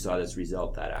do when you saw this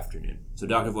result that afternoon? So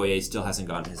Dr. Voyer still hasn't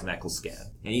gotten his Meckel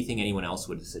scan. Anything anyone else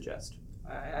would suggest?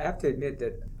 I have to admit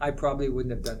that I probably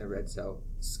wouldn't have done the red cell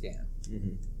scan.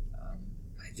 Mm-hmm.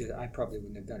 I probably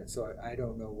wouldn't have done it. So I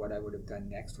don't know what I would have done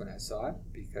next when I saw it,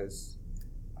 because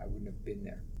I wouldn't have been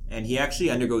there. And he actually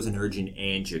undergoes an urgent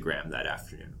angiogram that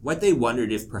afternoon. What they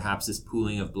wondered if perhaps this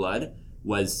pooling of blood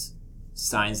was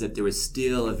signs that there was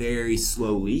still a very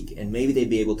slow leak, and maybe they'd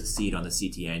be able to see it on the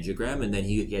CT angiogram, and then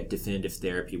he could get definitive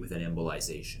therapy with an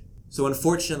embolization. So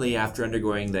unfortunately, after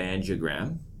undergoing the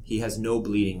angiogram, he has no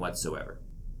bleeding whatsoever.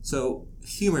 So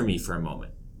humor me for a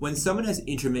moment. When someone has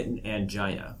intermittent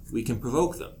angina, we can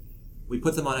provoke them. We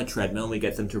put them on a treadmill and we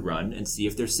get them to run and see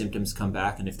if their symptoms come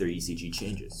back and if their ECG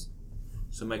changes.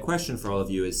 So my question for all of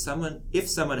you is, if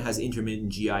someone has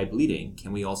intermittent GI bleeding,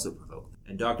 can we also provoke them?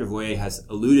 And Dr. Voyer has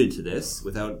alluded to this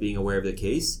without being aware of the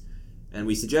case, and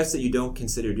we suggest that you don't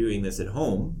consider doing this at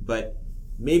home, but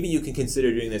maybe you can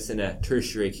consider doing this in a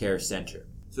tertiary care center.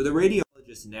 So the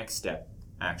radiologist's next step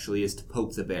actually is to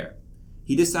poke the bear.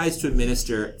 He decides to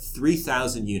administer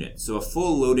 3,000 units, so a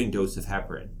full loading dose of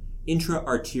heparin,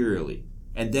 intra-arterially,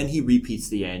 and then he repeats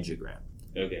the angiogram.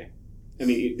 Okay. I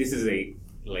mean, this is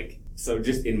so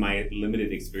just in my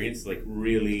limited experience,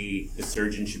 really the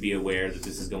surgeon should be aware that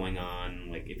this is going on.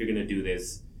 If you're going to do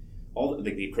this,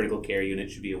 the critical care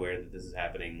unit should be aware that this is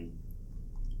happening.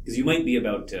 Because you might be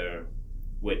about to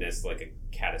witness a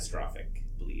catastrophic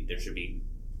bleed. The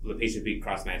patient should be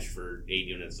cross-matched for 8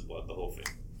 units of blood, the whole thing.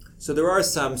 So there are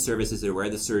some services that are aware.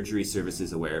 The surgery service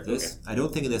is aware of this. Okay. I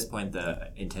don't think at this point the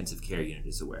intensive care unit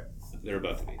is aware. They're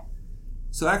about to be.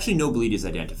 So actually no bleed is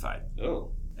identified.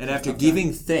 Oh. And after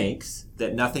giving thanks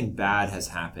that nothing bad has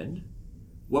happened,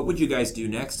 what would you guys do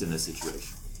next in this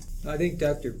situation? I think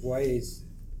Dr. Voyer's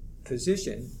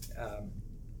position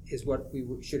is what we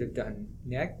should have done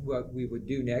next, what we would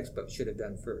do next, but should have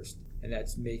done first. And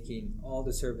that's making all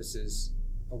the services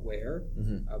aware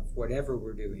of whatever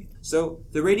we're doing. So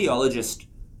the radiologist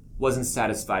wasn't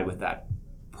satisfied with that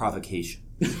provocation.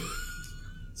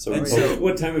 So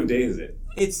What time of day is it?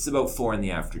 It's about 4 in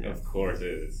the afternoon. Of course it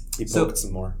is. he poked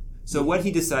some more. So what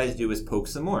he decided to do was poke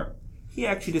some more. He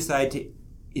actually decided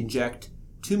to inject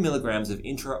 2 milligrams of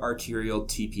intra-arterial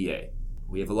TPA.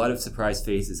 We have a lot of surprised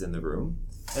faces in the room.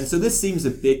 And so this seems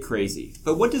a bit crazy.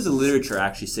 But what does the literature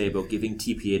actually say about giving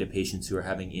TPA to patients who are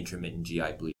having intermittent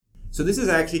GI bleeding? So this is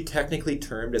actually technically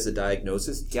termed as a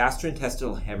diagnosis,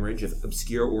 gastrointestinal hemorrhage of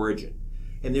obscure origin.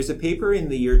 And there's a paper in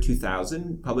the year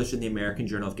 2000 published in the American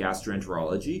Journal of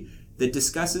Gastroenterology that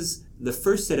discusses the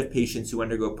first set of patients who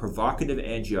undergo provocative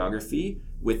angiography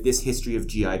with this history of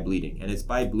GI bleeding, and it's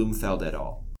by Bloomfeld et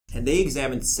al. And they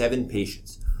examined 7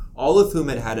 patients, all of whom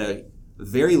had had a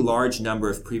very large number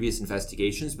of previous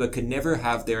investigations, but could never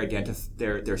have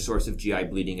their source of GI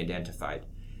bleeding identified.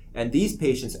 And these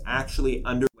patients actually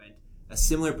underwent a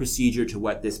similar procedure to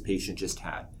what this patient just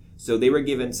had. So they were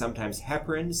given sometimes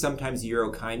heparin, sometimes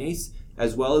urokinase,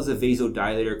 as well as a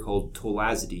vasodilator called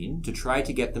tolazidine to try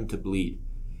to get them to bleed.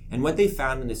 And what they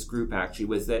found in this group actually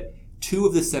was that 2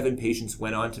 of the 7 patients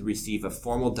went on to receive a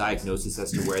formal diagnosis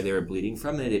as to where they were bleeding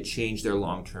from, and it changed their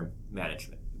long-term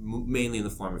management, mainly in the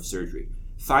form of surgery.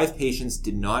 5 patients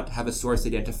did not have a source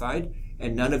identified,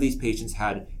 and none of these patients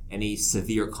had any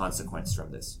severe consequence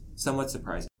from this. Somewhat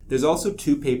surprising. There's also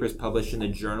 2 papers published in the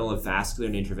Journal of Vascular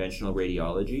and Interventional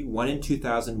Radiology, one in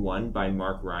 2001 by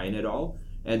Mark Ryan et al.,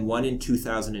 and one in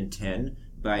 2010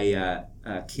 by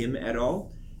Kim et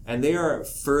al. And they are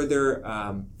further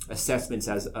assessments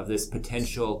of this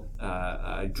potential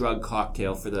drug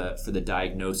cocktail for the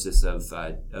diagnosis of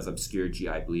obscure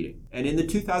GI bleeding. And in the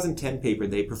 2010 paper,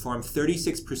 they performed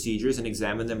 36 procedures and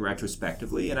examined them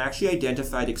retrospectively, and actually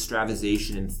identified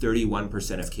extravasation in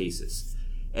 31% of cases.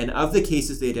 And of the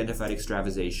cases they identified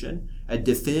extravasation, a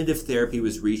definitive therapy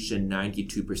was reached in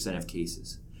 92% of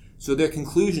cases. So their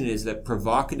conclusion is that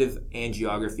provocative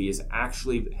angiography is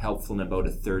actually helpful in about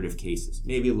 1/3 of cases,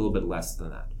 maybe a little bit less than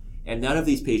that. And none of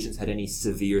these patients had any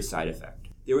severe side effect.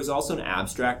 There was also an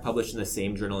abstract published in the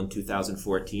same journal in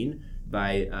 2014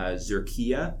 by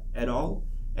Zurkia et al.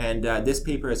 And this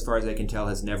paper, as far as I can tell,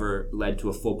 has never led to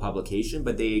a full publication,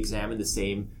 but they examined the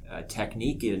same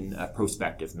technique in a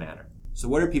prospective manner. So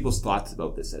what are people's thoughts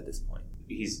about this at this point?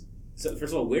 So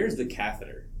first of all, where's the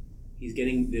catheter? He's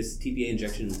getting this TPA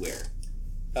injection where?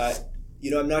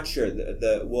 I'm not sure. I'll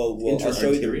show you.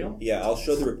 Intra-arterial? I'll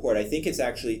show the report. I think it's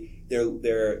actually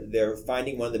they're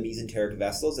finding one of the mesenteric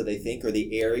vessels that they think, or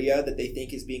the area that they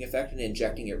think is being affected, and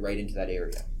injecting it right into that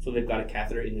area. So they've got a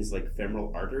catheter in his like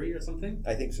femoral artery or something,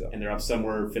 I think so. and they're up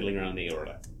somewhere fiddling around the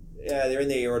aorta. Yeah, they're in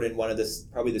the aorta, in one of the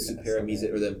probably the superior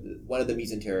one of the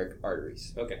mesenteric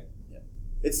arteries. Okay.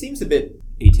 It seems a bit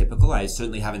atypical. I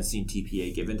certainly haven't seen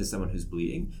TPA given to someone who's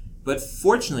bleeding, but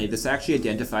fortunately, this actually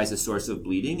identifies a source of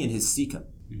bleeding in his cecum.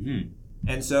 Mm-hmm.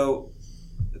 And so,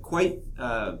 quite,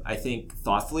 I think,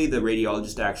 thoughtfully, the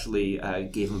radiologist actually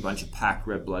gave him a bunch of packed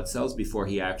red blood cells before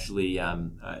he actually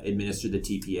administered the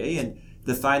TPA. And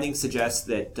the findings suggest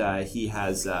that he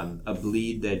has a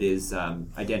bleed that is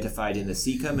identified in the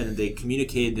cecum, and they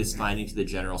communicated this finding to the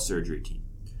general surgery team.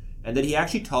 And that he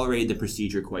actually tolerated the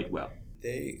procedure quite well.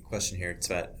 Question here,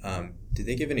 Svet. Did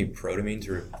they give any protamine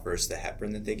to reverse the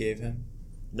heparin that they gave him?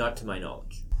 Not to my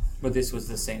knowledge. But this was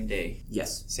the same day.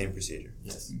 Yes. Same procedure.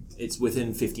 Yes. It's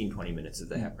within 15-20 minutes of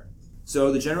the heparin.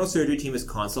 So the general surgery team is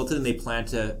consulted, and they plan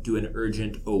to do an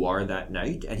urgent OR that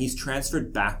night, and he's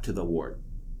transferred back to the ward.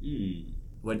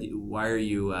 Why are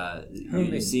you,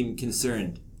 you seem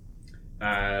concerned?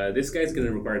 This guy's going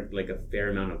to require like a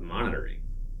fair amount of monitoring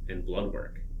and blood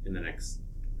work in the next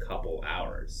couple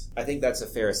hours. I think that's a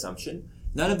fair assumption.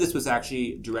 None of this was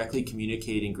actually directly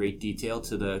communicated in great detail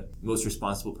to the most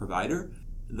responsible provider.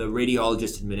 The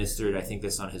radiologist administered, I think,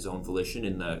 this on his own volition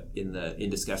in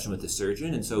discussion with the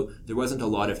surgeon, and so there wasn't a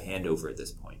lot of handover at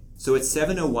this point. So it's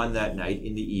 7:01 that night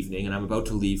in the evening, and I'm about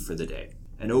to leave for the day.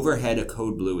 And overhead, a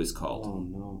code blue is called. Oh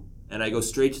no! And I go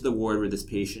straight to the ward where this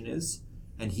patient is,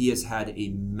 and he has had a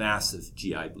massive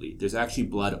GI bleed. There's actually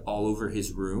blood all over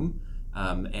his room.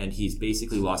 And he's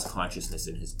basically lost consciousness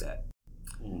in his bed.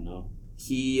 Oh no.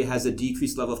 He has a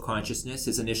decreased level of consciousness.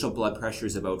 His initial blood pressure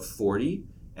is about 40,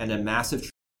 and a massive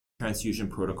transfusion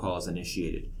protocol is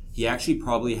initiated. He actually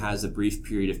probably has a brief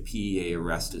period of PEA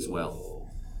arrest as well.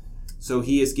 So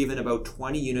he is given about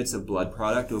 20 units of blood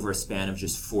product over a span of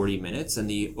just 40 minutes, and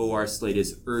the OR slate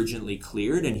is urgently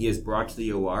cleared, and he is brought to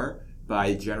the OR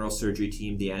by the general surgery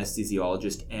team, the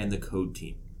anesthesiologist, and the code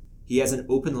team. He has an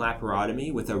open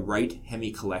laparotomy with a right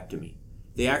hemicolectomy.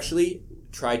 They actually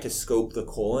tried to scope the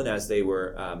colon as they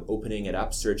were opening it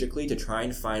up surgically to try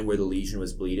and find where the lesion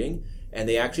was bleeding. And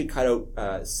they actually cut out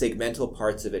segmental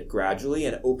parts of it gradually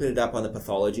and opened it up on the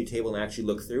pathology table and actually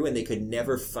looked through, and they could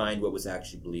never find what was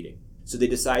actually bleeding. So they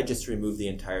decided just to remove the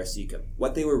entire cecum.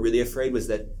 What they were really afraid was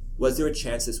there a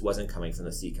chance this wasn't coming from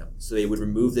the cecum? So they would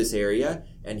remove this area,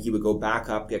 and he would go back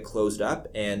up, get closed up,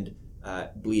 and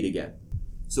bleed again.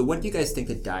 So what do you guys think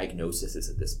the diagnosis is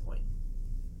at this point,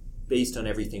 based on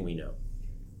everything we know?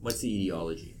 What's the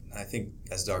etiology? I think,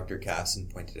 as Dr. Casson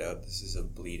pointed out, this is a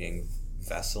bleeding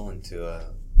vessel into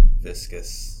a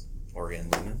viscous organ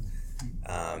lumen.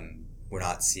 We're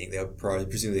not seeing, they probably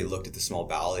presumably looked at the small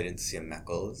bowel, they didn't see a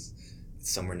Meckel's.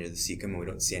 It's somewhere near the cecum, and we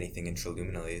don't see anything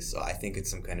intraluminally. So I think it's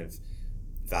some kind of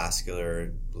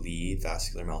vascular bleed,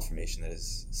 vascular malformation that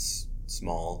is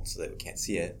small so that we can't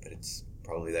see it, but it's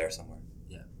probably there somewhere.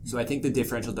 So I think the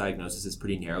differential diagnosis is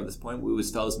pretty narrow at this point. It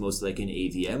was felt as most like an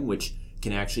AVM, which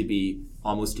can actually be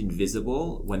almost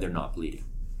invisible when they're not bleeding.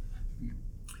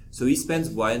 So he spends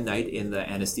one night in the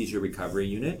anesthesia recovery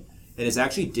unit and is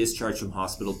actually discharged from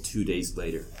hospital 2 days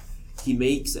later. He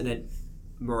makes a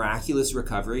miraculous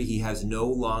recovery. He has no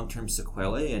long-term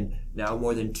sequelae, and now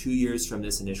more than 2 years from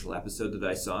this initial episode that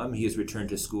I saw him, he has returned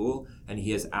to school, and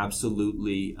he has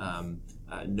absolutely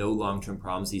no long-term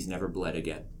problems. He's never bled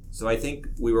again. So I think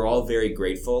we were all very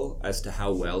grateful as to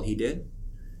how well he did.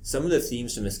 Some of the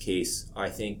themes from this case, I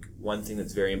think one thing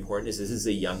that's very important is this is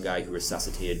a young guy who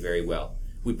resuscitated very well.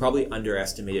 We probably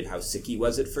underestimated how sick he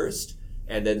was at first,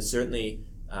 and then certainly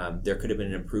there could have been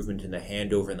an improvement in the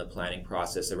handover and the planning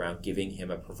process around giving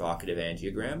him a provocative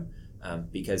angiogram,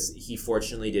 because he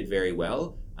fortunately did very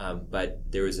well, but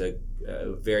there was a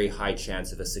very high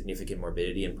chance of a significant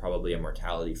morbidity and probably a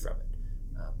mortality from it.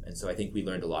 And so I think we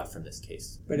learned a lot from this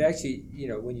case. But actually,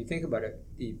 when you think about it,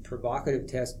 the provocative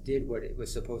test did what it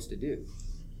was supposed to do.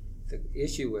 The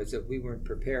issue was that we weren't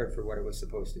prepared for what it was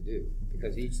supposed to do,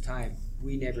 because each time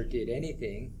we never did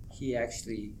anything, he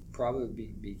actually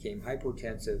probably became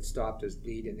hypotensive, stopped his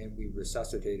bleed, and then we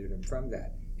resuscitated him from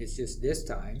that. It's just this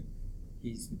time,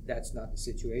 that's not the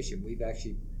situation. We've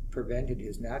actually prevented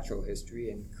his natural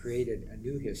history and created a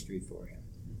new history for him.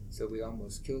 So we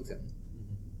almost killed him,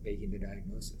 making the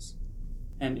diagnosis.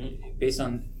 And based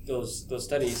on those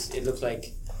studies, it looks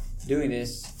like doing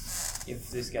this,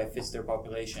 if this guy fits their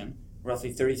population,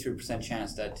 roughly 33%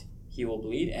 chance that he will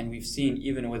bleed. And we've seen,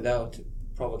 even without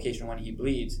provocation, when he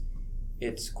bleeds,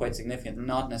 it's quite significant,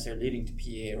 not necessarily leading to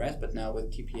PEA arrest, but now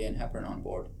with TPA and heparin on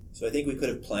board. So I think we could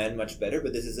have planned much better,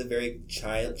 but this is a very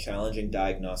challenging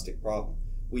diagnostic problem.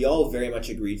 We all very much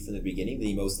agreed from the beginning that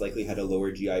he most likely had a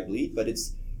lower GI bleed, but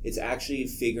it's actually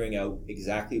figuring out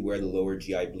exactly where the lower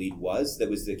GI bleed was that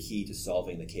was the key to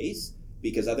solving the case,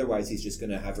 because otherwise he's just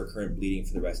going to have recurrent bleeding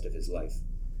for the rest of his life.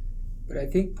 But I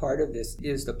think part of this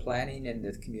is the planning and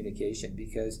the communication,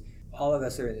 because all of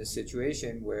us are in this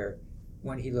situation where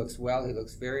when he looks well, he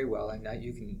looks very well, and now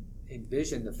you can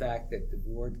envision the fact that the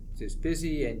ward is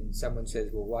busy and someone says,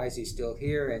 well, why is he still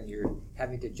here? And you're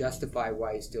having to justify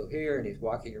why he's still here, and he's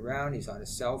walking around, he's on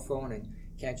his cell phone, and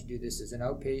can't you do this as an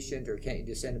outpatient, or can't you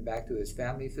just send him back to his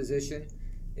family physician?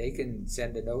 They can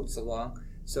send the notes along.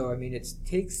 So, I mean, it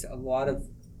takes a lot of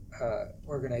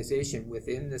organization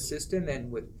within the system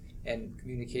and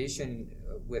communication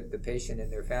with the patient and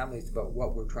their families about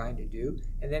what we're trying to do,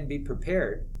 and then be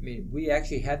prepared. I mean, we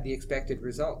actually had the expected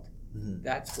result. Mm-hmm.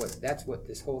 That's what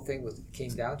this whole thing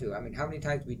came down to. I mean, how many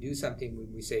times we do something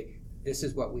when we say, this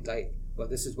is what we'd like, well,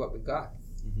 this is what we got.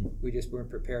 Mm-hmm. We just weren't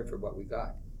prepared for what we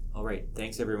got. All right.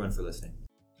 Thanks, everyone, for listening.